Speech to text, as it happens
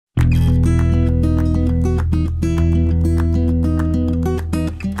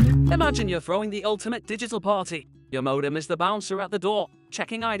Imagine you're throwing the ultimate digital party. Your modem is the bouncer at the door,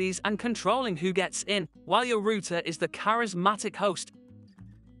 checking IDs and controlling who gets in, while your router is the charismatic host,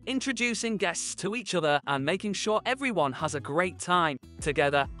 introducing guests to each other and making sure everyone has a great time.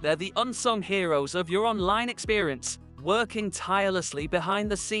 Together, they're the unsung heroes of your online experience, working tirelessly behind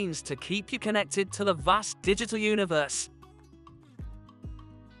the scenes to keep you connected to the vast digital universe.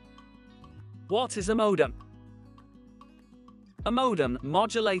 What is a modem? A modem,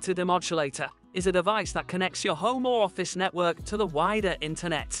 modulated demodulator, is a device that connects your home or office network to the wider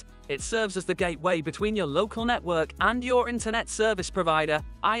internet. It serves as the gateway between your local network and your internet service provider,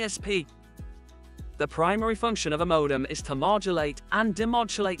 ISP. The primary function of a modem is to modulate and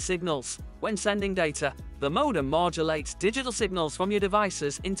demodulate signals. When sending data, the modem modulates digital signals from your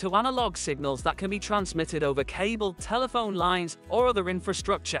devices into analog signals that can be transmitted over cable, telephone lines, or other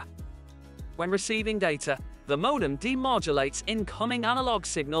infrastructure. When receiving data, the modem demodulates incoming analog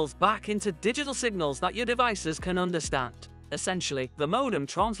signals back into digital signals that your devices can understand. Essentially, the modem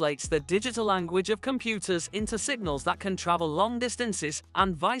translates the digital language of computers into signals that can travel long distances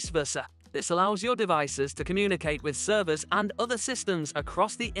and vice versa. This allows your devices to communicate with servers and other systems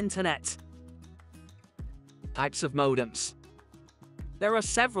across the internet. Types of modems. There are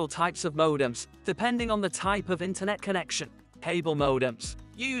several types of modems, depending on the type of internet connection. Cable modems,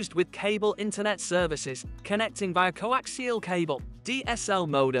 used with cable internet services, connecting via coaxial cable. DSL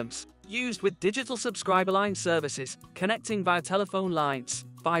modems, used with digital subscriber line services, connecting via telephone lines.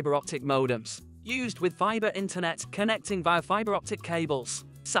 Fiber optic modems, used with fiber internet, connecting via fiber optic cables.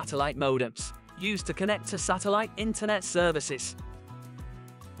 Satellite modems, used to connect to satellite internet services.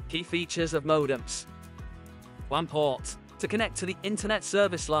 Key features of modems. WAN port, to connect to the internet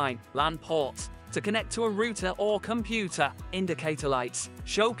service line. LAN port, to connect to a router or computer. Indicator lights,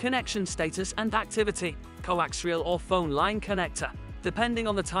 show connection status and activity. Coaxial or phone line connector, depending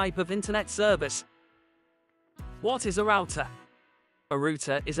on the type of internet service. What is a router? A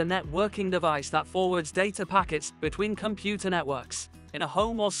router is a networking device that forwards data packets between computer networks. In a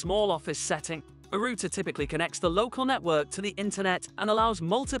home or small office setting, a router typically connects the local network to the internet and allows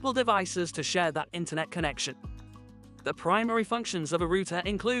multiple devices to share that internet connection. The primary functions of a router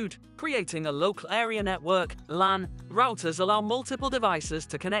include creating a local area network, LAN. Routers allow multiple devices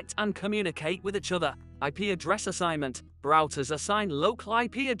to connect and communicate with each other. IP address assignment. Routers assign local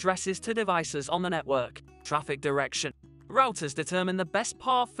IP addresses to devices on the network. Traffic direction. Routers determine the best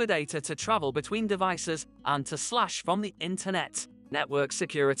path for data to travel between devices and to slash from the internet. Network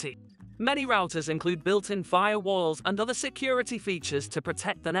security. Many routers include built-in firewalls and other security features to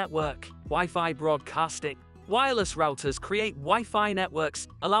protect the network. Wi-Fi broadcasting. Wireless routers create Wi-Fi networks,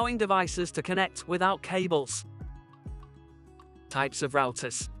 allowing devices to connect without cables. Types of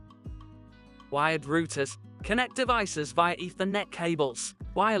routers. Wired routers connect devices via Ethernet cables.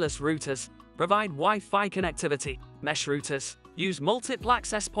 Wireless routers provide Wi-Fi connectivity. Mesh routers use multiple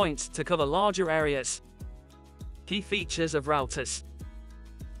access points to cover larger areas. Key features of routers.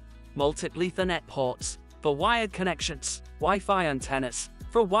 Multiple Ethernet ports for wired connections. Wi-Fi antennas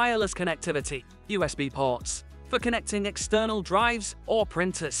for wireless connectivity. USB ports for connecting external drives or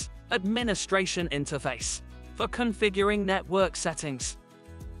printers. Administration interface for configuring network settings.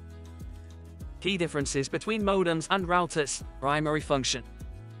 Key differences between modems and routers. Primary function.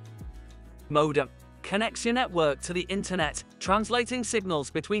 Modem connects your network to the internet, translating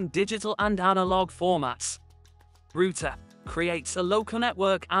signals between digital and analog formats. Router creates a local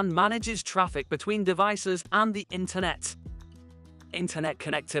network and manages traffic between devices and the internet. Internet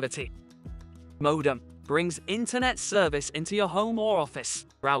connectivity. Modem brings internet service into your home or office.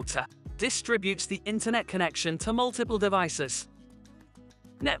 Router distributes the internet connection to multiple devices.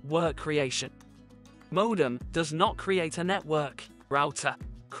 Network creation. Modem does not create a network. Router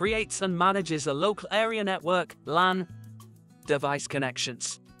creates and manages a local area network, LAN. Device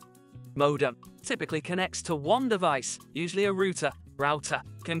connections. Modem typically connects to one device, usually a router. Router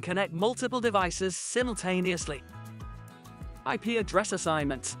can connect multiple devices simultaneously. IP address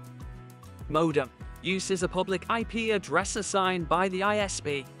assignment. Modem uses a public IP address assigned by the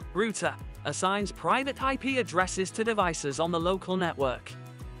ISP. Router assigns private IP addresses to devices on the local network.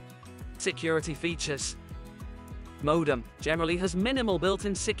 Security features. Modem generally has minimal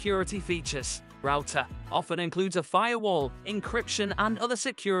built-in security features. Router often includes a firewall, encryption, and other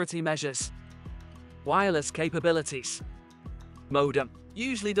security measures. Wireless capabilities. Modem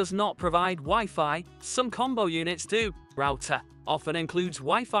usually does not provide Wi-Fi, some combo units do. Router often includes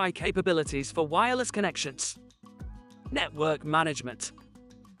Wi-Fi capabilities for wireless connections. Network management.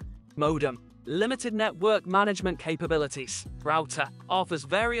 Modem limited network management capabilities. Router offers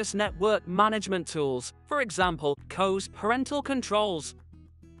various network management tools, for example, COS parental controls.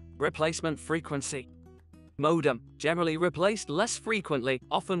 Replacement frequency. Modem, generally replaced less frequently,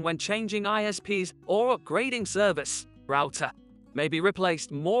 often when changing ISPs or upgrading service. Router, may be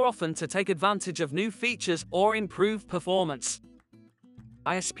replaced more often to take advantage of new features or improve performance.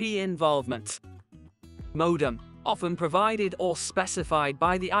 ISP involvement. Modem, often provided or specified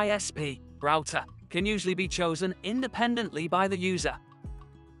by the ISP. Router, can usually be chosen independently by the user.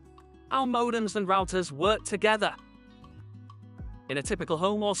 How modems and routers work together. In a typical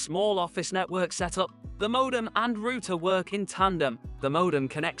home or small office network setup, the modem and router work in tandem. The modem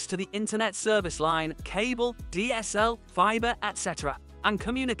connects to the internet service line, cable, DSL, fiber, etc., and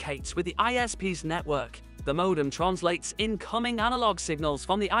communicates with the ISP's network. The modem translates incoming analog signals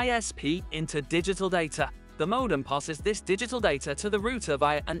from the ISP into digital data. The modem passes this digital data to the router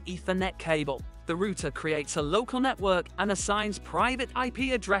via an Ethernet cable. The router creates a local network and assigns private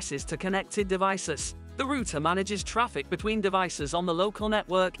IP addresses to connected devices. The router manages traffic between devices on the local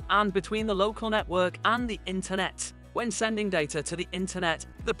network and between the local network and the internet. When sending data to the internet,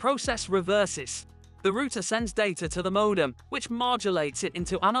 the process reverses. The router sends data to the modem, which modulates it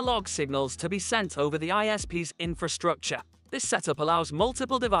into analog signals to be sent over the ISP's infrastructure. This setup allows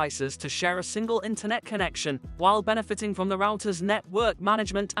multiple devices to share a single internet connection while benefiting from the router's network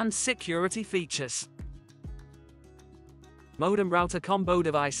management and security features. Modem-router combo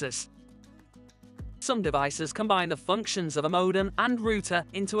devices. Some devices combine the functions of a modem and router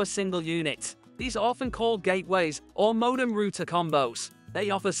into a single unit. These are often called gateways or modem-router combos. They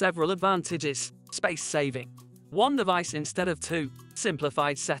offer several advantages. Space saving. One device instead of two.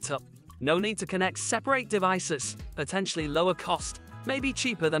 Simplified setup. No need to connect separate devices. Potentially lower cost. May be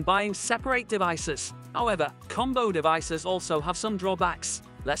cheaper than buying separate devices. However, combo devices also have some drawbacks.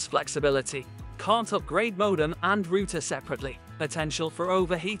 Less flexibility. Can't upgrade modem and router separately. Potential for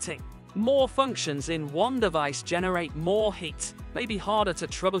overheating. More functions in one device generate more heat. May be harder to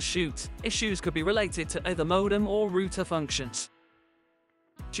troubleshoot. Issues could be related to either modem or router functions.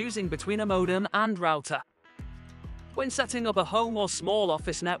 Choosing between a modem and router. When setting up a home or small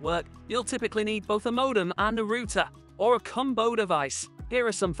office network, you'll typically need both a modem and a router, or a combo device. Here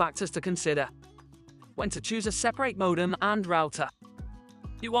are some factors to consider. When to choose a separate modem and router.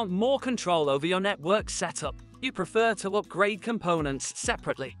 You want more control over your network setup. You prefer to upgrade components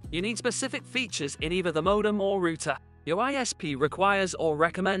separately. You need specific features in either the modem or router. Your ISP requires or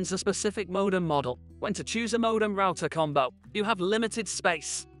recommends a specific modem model. When to choose a modem-router combo. You have limited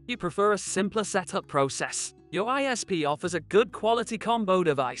space. You prefer a simpler setup process. Your ISP offers a good quality combo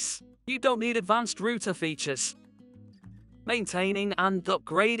device. You don't need advanced router features. Maintaining and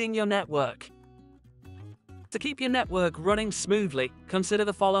upgrading your network. To keep your network running smoothly, consider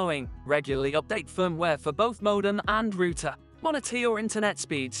the following. Regularly update firmware for both modem and router. Monitor your internet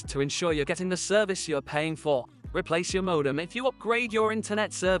speeds to ensure you're getting the service you're paying for. Replace your modem if you upgrade your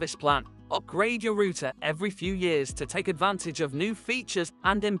internet service plan. Upgrade your router every few years to take advantage of new features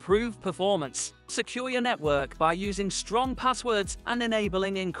and improve performance. Secure your network by using strong passwords and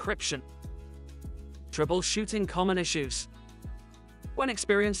enabling encryption. Troubleshooting common issues. When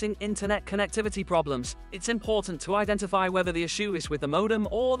experiencing internet connectivity problems, it's important to identify whether the issue is with the modem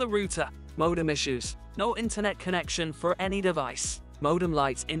or the router. Modem issues. No internet connection for any device. Modem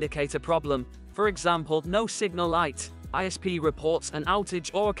lights indicate a problem. For example, no signal light. ISP reports an outage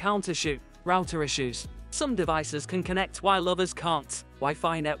or account issue. Router issues. Some devices can connect while others can't.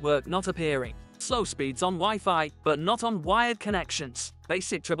 Wi-Fi network not appearing. Slow speeds on Wi-Fi, but not on wired connections.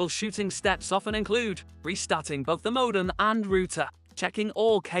 Basic troubleshooting steps often include restarting both the modem and router, checking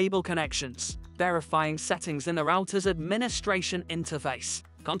all cable connections, verifying settings in the router's administration interface,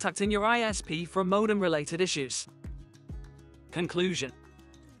 contacting your ISP for modem-related issues. Conclusion.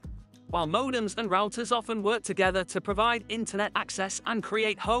 While modems and routers often work together to provide internet access and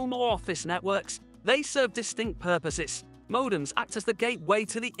create home or office networks, they serve distinct purposes. Modems act as the gateway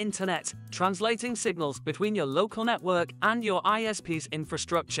to the internet, translating signals between your local network and your ISP's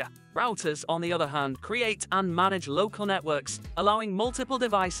infrastructure. Routers, on the other hand, create and manage local networks, allowing multiple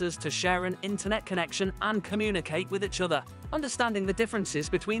devices to share an internet connection and communicate with each other. Understanding the differences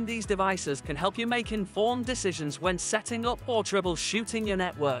between these devices can help you make informed decisions when setting up or troubleshooting your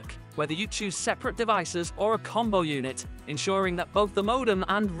network. Whether you choose separate devices or a combo unit, ensuring that both the modem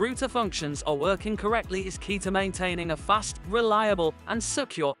and router functions are working correctly is key to maintaining a fast, reliable, and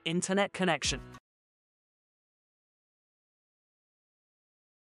secure internet connection.